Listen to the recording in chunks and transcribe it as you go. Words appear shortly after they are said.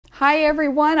Hi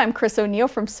everyone, I'm Chris O'Neill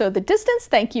from Sew the Distance.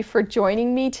 Thank you for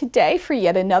joining me today for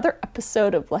yet another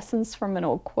episode of Lessons from an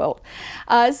Old Quilt.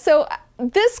 So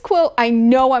this quilt, I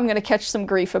know I'm going to catch some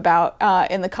grief about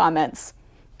in the comments.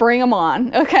 Bring them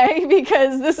on, okay?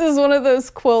 Because this is one of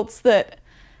those quilts that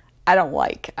I don't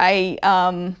like. I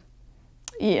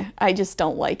just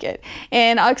don't like it.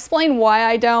 And I'll explain why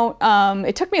I don't.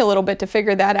 It took me a little bit to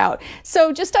figure that out.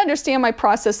 So just to understand my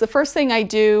process, the first thing I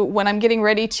do when I'm getting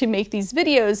ready to make these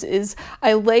videos is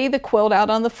I lay the quilt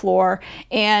out on the floor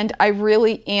and I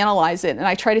really analyze it. And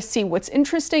I try to see what's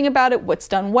interesting about it, what's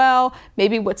done well,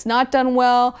 maybe what's not done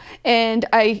well. And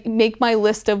I make my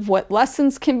list of what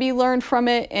lessons can be learned from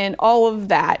it and all of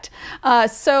that.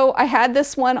 So I had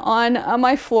this one on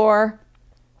my floor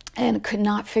and could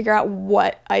not figure out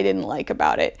what I didn't like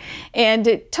about it. And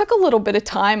it took a little bit of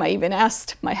time. I even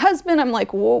asked my husband, I'm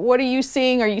like, well, what are you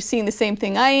seeing? Are you seeing the same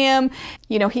thing I am?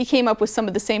 You know, he came up with some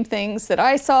of the same things that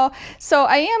I saw. So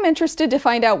I am interested to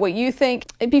find out what you think.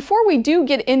 Before we do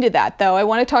get into that though, I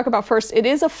want to talk about first, it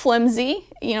is a flimsy,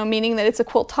 you know, meaning that it's a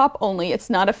quilt top only. It's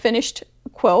not a finished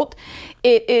quilt.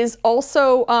 It is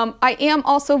also, I am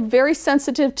also very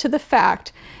sensitive to the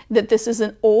fact that this is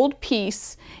an old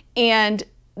piece and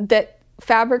that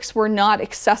fabrics were not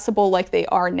accessible like they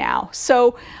are now.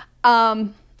 So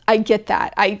I get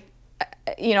that.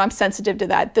 I'm sensitive to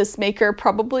that. This maker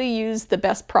probably used the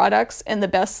best products and the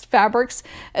best fabrics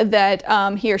that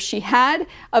he or she had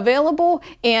available,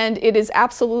 and it is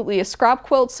absolutely a scrap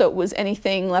quilt, so it was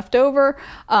anything left over.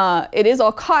 It is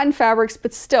all cotton fabrics,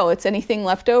 but still it's anything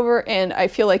left over, and I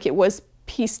feel like it was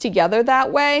pieced together that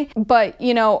way. But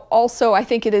you know, also I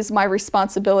think it is my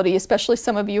responsibility, especially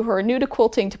some of you who are new to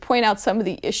quilting, to point out some of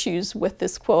the issues with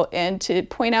this quilt and to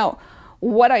point out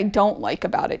what I don't like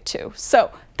about it too.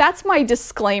 So that's my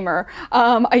disclaimer.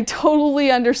 I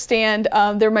totally understand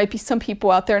there might be some people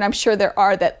out there, and I'm sure there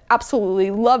are, that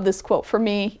absolutely love this quilt. For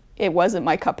me, it wasn't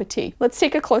my cup of tea. Let's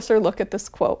take a closer look at this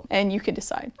quilt and you can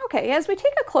decide. Okay, as we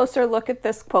take a closer look at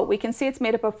this quilt, we can see it's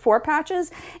made up of 4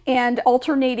 patches and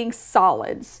alternating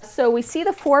solids. So we see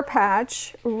the 4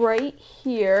 patch right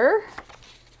here.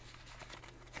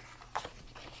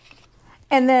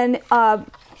 And then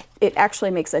it actually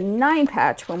makes a 9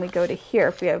 patch when we go to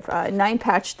here. We have a 9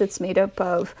 patch that's made up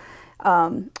of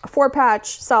a 4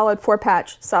 patch, solid, 4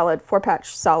 patch, solid, 4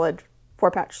 patch, solid,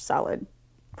 4 patch, solid,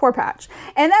 4 patch.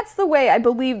 And that's the way I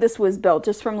believe this was built,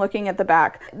 just from looking at the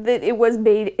back, that it was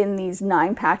made in these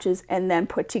 9 patches and then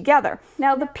put together.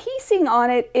 Now the piecing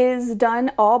on it is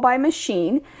done all by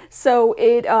machine. So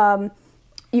it,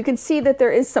 you can see that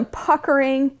there is some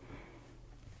puckering,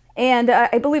 and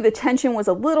I believe the tension was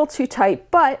a little too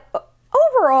tight, but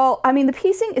overall, I mean, the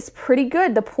piecing is pretty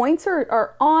good. The points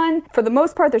are on. For the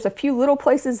most part, there's a few little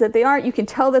places that they aren't. You can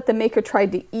tell that the maker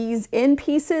tried to ease in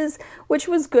pieces, which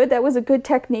was good. That was a good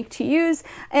technique to use.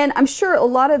 And I'm sure a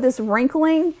lot of this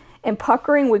wrinkling and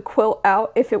puckering would quilt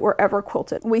out if it were ever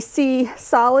quilted. We see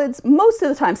solids, most of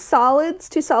the time, solids,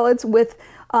 2 solids with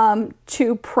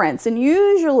 2 prints, and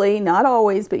usually, not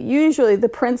always, but usually the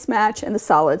prints match and the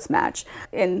solids match.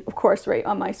 And of course, right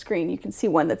on my screen, you can see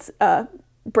one that's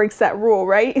breaks that rule,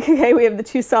 right? Okay, we have the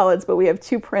 2 solids, but we have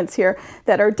 2 prints here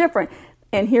that are different.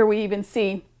 And here we even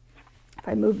see, if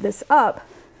I move this up,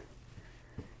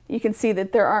 you can see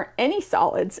that there aren't any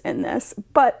solids in this,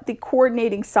 but the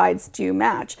coordinating sides do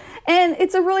match. And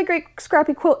it's a really great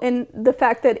scrappy quilt in the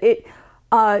fact that it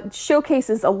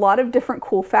showcases a lot of different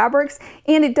cool fabrics,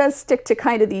 and it does stick to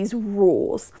kind of these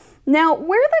rules. Now,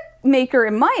 where the maker,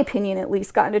 in my opinion at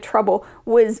least, got into trouble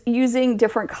was using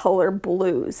different color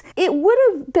blues. It would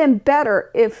have been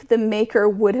better if the maker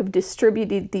would have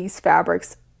distributed these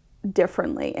fabrics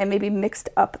differently and maybe mixed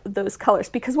up those colors,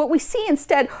 because what we see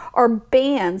instead are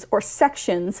bands or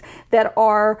sections that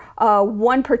are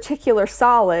one particular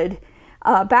solid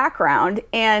background,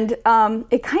 and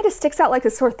it kind of sticks out like a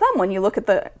sore thumb when you look at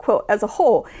the quilt as a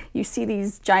whole. You see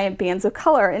these giant bands of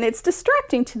color, and it's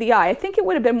distracting to the eye. I think it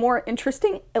would have been more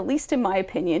interesting, at least in my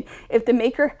opinion, if the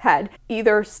maker had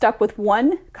either stuck with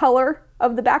one color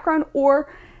of the background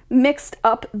or mixed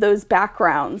up those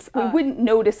backgrounds. We wouldn't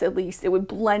notice, at least. It would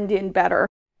blend in better.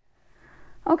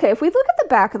 Okay, if we look at the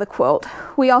back of the quilt,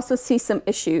 we also see some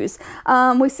issues.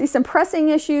 We see some pressing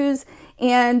issues,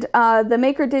 and the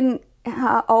maker didn't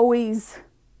always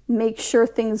make sure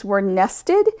things were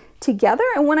nested together.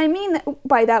 And what I mean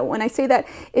by that, when I say that,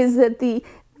 is that the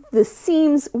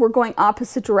seams were going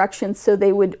opposite directions so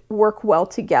they would work well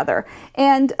together.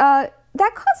 And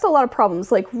that caused a lot of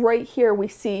problems. Like right here, we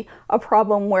see a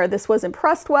problem where this wasn't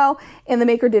pressed well, and the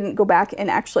maker didn't go back and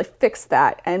actually fix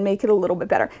that and make it a little bit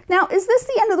better. Now, is this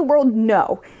the end of the world?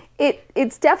 No.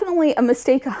 It's definitely a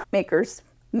mistake makers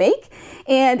make.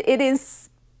 And it is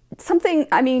something,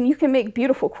 I mean, you can make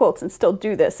beautiful quilts and still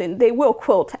do this, and they will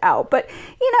quilt out. But,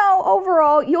 you know,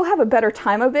 overall, you'll have a better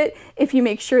time of it if you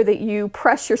make sure that you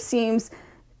press your seams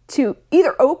to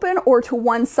either open or to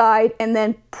one side, and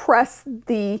then press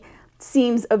the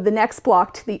seams of the next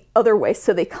block to the other way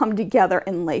so they come together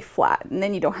and lay flat. And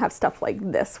then you don't have stuff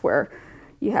like this where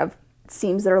you have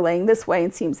seams that are laying this way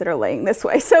and seams that are laying this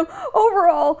way. So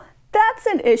overall, that's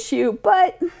an issue,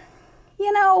 but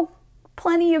you know,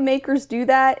 plenty of makers do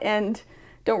that and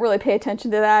don't really pay attention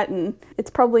to that, and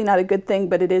it's probably not a good thing,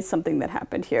 but it is something that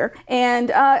happened here.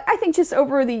 And I think just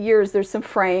over the years there's some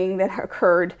fraying that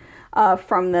occurred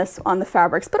from this on the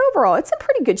fabrics, but overall it's in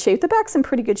pretty good shape. The back's in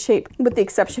pretty good shape, with the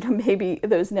exception of maybe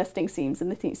those nesting seams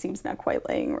and the seams not quite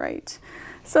laying right.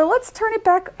 So let's turn it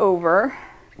back over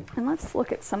and let's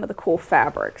look at some of the cool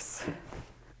fabrics.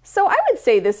 So I would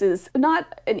say this is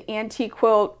not an antique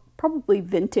quilt, probably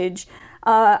vintage.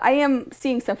 I am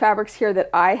seeing some fabrics here that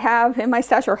I have in my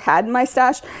stash or had in my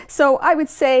stash. So I would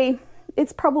say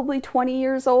it's probably 20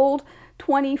 years old,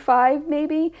 25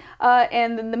 maybe.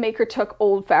 And then the maker took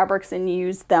old fabrics and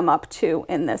used them up too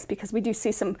in this, because we do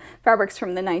see some fabrics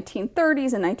from the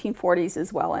 1930s and 1940s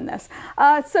as well in this.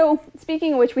 So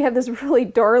speaking of which, we have this really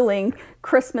darling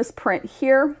Christmas print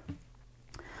here.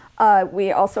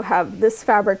 We also have this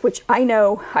fabric, which I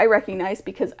know I recognize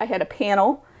because I had a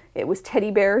panel. It was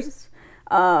teddy bears.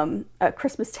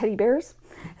 Christmas teddy bears.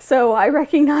 So I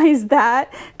recognize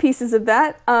that, pieces of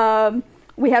that.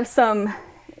 We have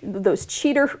those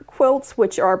cheater quilts,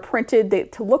 which are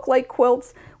printed to look like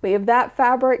quilts. We have that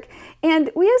fabric, and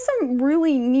we have some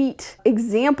really neat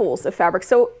examples of fabric.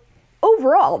 So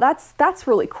overall, that's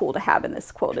really cool to have in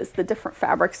this quilt, is the different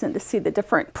fabrics and to see the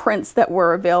different prints that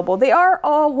were available. They are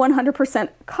all 100%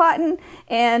 cotton,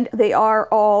 and they are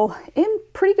all in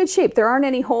pretty good shape. There aren't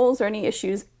any holes or any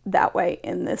issues that way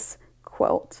in this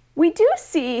quilt. We do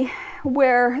see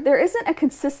where there isn't a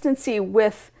consistency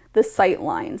with the sight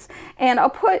lines, and I'll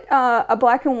put a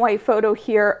black and white photo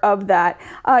here of that.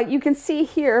 You can see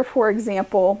here, for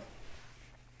example,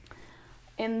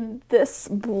 in this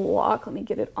block, let me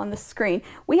get it on the screen,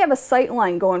 we have a sight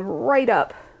line going right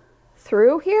up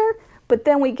through here, but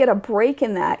then we get a break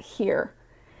in that here,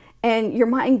 and your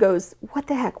mind goes, what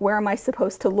the heck, where am I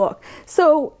supposed to look?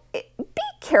 So be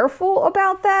careful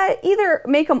about that. Either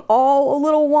make them all a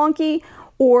little wonky,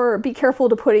 or be careful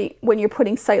to when you're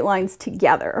putting sight lines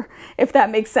together, if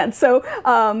that makes sense.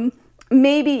 So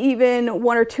maybe even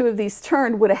one or two of these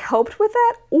turned would have helped with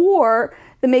that, or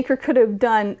the maker could have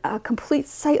done a complete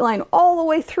sight line all the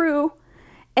way through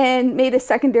and made a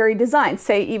secondary design,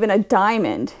 say even a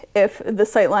diamond, if the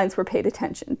sight lines were paid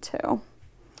attention to.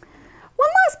 One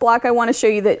last block I want to show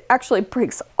you that actually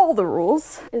breaks all the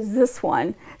rules is this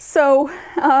one. So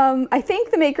I think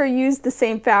the maker used the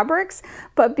same fabrics,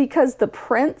 but because the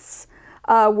prints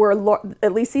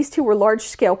at least these two were large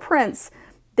scale prints,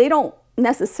 they don't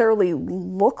necessarily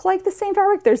look like the same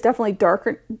fabric. There's definitely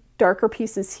darker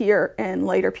pieces here and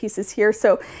lighter pieces here.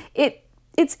 So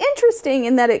it's interesting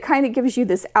in that it kind of gives you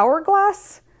this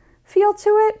hourglass feel to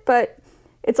it, but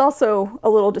it's also a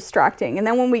little distracting. And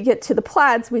then when we get to the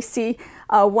plaids, we see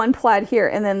one plaid here,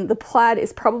 and then the plaid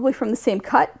is probably from the same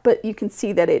cut, but you can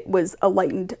see that it was a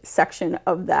lightened section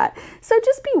of that. So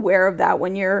just be aware of that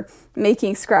when you're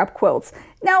making scrap quilts.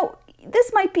 Now,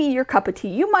 this might be your cup of tea.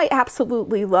 You might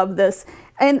absolutely love this,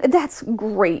 and that's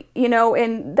great, you know,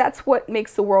 and that's what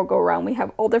makes the world go around. We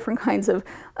have all different kinds of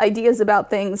ideas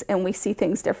about things, and we see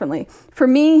things differently. For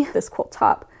me, this quilt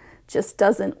top just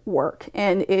doesn't work,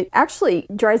 and it actually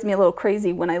drives me a little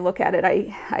crazy when I look at it.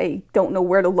 I don't know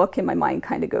where to look, and my mind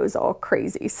kind of goes all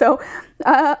crazy. So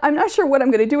I'm not sure what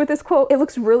I'm going to do with this quilt. It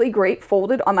looks really great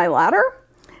folded on my ladder,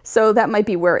 so that might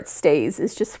be where it stays.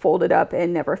 It's just folded up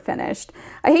and never finished.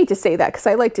 I hate to say that because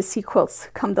I like to see quilts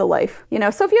come to life, you know.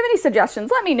 So if you have any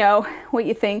suggestions, let me know what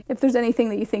you think. If there's anything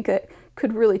that you think that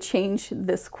could really change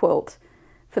this quilt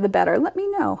for the better, let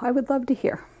me know. I would love to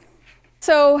hear.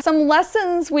 So some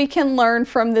lessons we can learn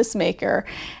from this maker,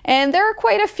 and there are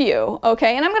quite a few,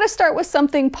 okay? And I'm going to start with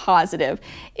something positive.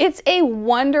 It's a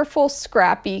wonderful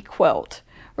scrappy quilt,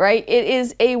 right?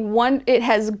 There's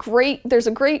a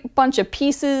great bunch of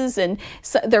pieces, and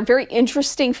they're very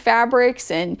interesting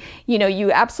fabrics, and you know,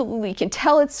 you absolutely can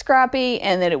tell it's scrappy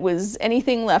and that it was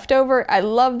anything left over. I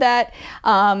love that,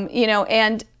 you know,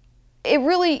 and it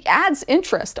really adds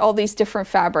interest, all these different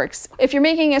fabrics. If you're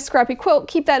making a scrappy quilt,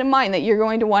 keep that in mind, that you're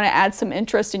going to want to add some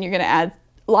interest, and you're going to add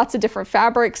lots of different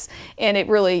fabrics, and it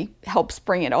really helps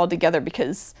bring it all together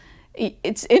because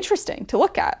it's interesting to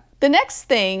look at. The next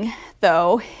thing,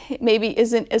 though, maybe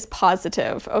isn't as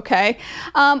positive, okay?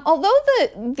 Although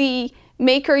the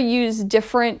maker used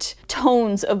different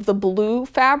tones of the blue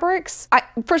fabrics,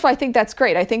 first of all, I think that's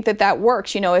great. I think that that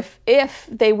works. You know, if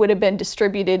they would have been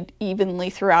distributed evenly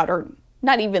throughout, or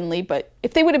not evenly, but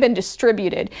if they would have been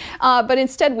distributed. But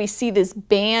instead we see this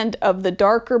band of the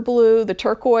darker blue, the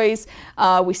turquoise,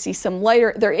 we see some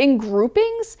lighter, they're in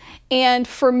groupings. And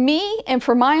for me and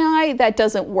for my eye, that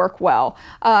doesn't work well.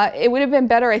 It would have been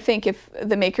better, I think, if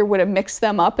the maker would have mixed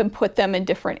them up and put them in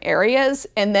different areas,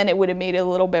 and then it would have made it a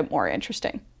little bit more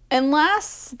interesting. And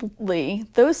lastly,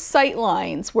 those sight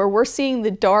lines where we're seeing the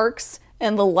darks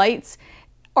and the lights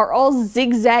are all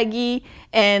zigzaggy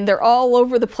and they're all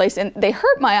over the place, and they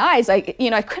hurt my eyes. I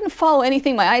couldn't follow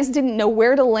anything. My eyes didn't know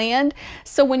where to land.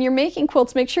 So when you're making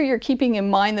quilts, make sure you're keeping in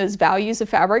mind those values of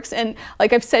fabrics. And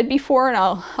like I've said before, and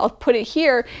I'll put it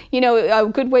here, you know, a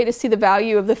good way to see the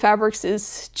value of the fabrics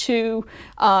is to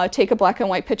take a black and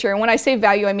white picture. And when I say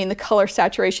value, I mean the color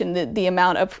saturation, the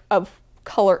amount of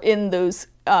color in those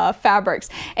fabrics.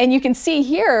 And you can see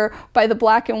here by the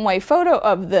black and white photo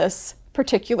of this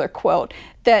particular quilt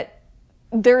that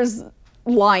there's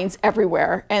lines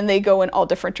everywhere and they go in all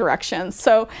different directions.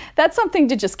 So that's something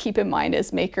to just keep in mind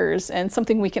as makers, and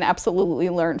something we can absolutely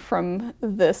learn from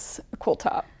this quilt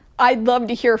top. I'd love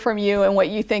to hear from you and what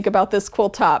you think about this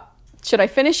quilt top. Should I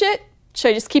finish it? Should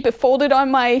I just keep it folded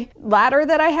on my ladder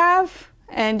that I have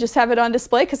and just have it on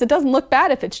display? Because it doesn't look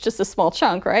bad if it's just a small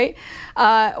chunk, right?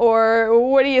 Or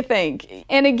what do you think?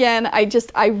 And again,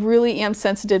 I really am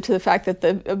sensitive to the fact that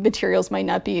the materials might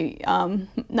not be,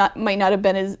 might not have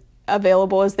been as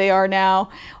available as they are now,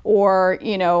 or,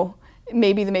 you know,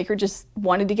 maybe the maker just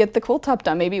wanted to get the quilt top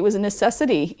done. Maybe it was a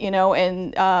necessity, you know,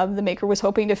 and the maker was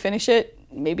hoping to finish it.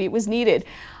 Maybe it was needed.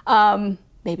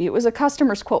 Maybe it was a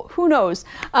customer's quilt. Who knows?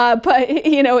 But,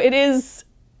 you know, it is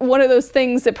one of those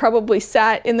things that probably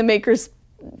sat in the maker's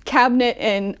cabinet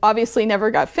and obviously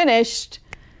never got finished.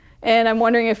 And I'm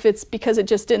wondering if it's because it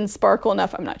just didn't sparkle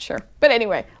enough. I'm not sure. But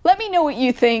anyway, let me know what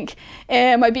you think.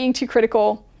 Am I being too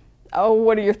critical? Oh,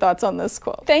 what are your thoughts on this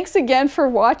quilt? Thanks again for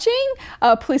watching.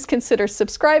 Please consider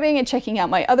subscribing and checking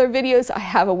out my other videos. I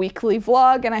have a weekly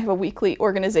vlog and I have a weekly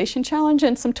organization challenge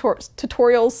and some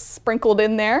tutorials sprinkled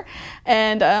in there.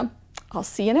 And I'll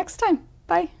see you next time.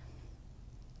 Bye.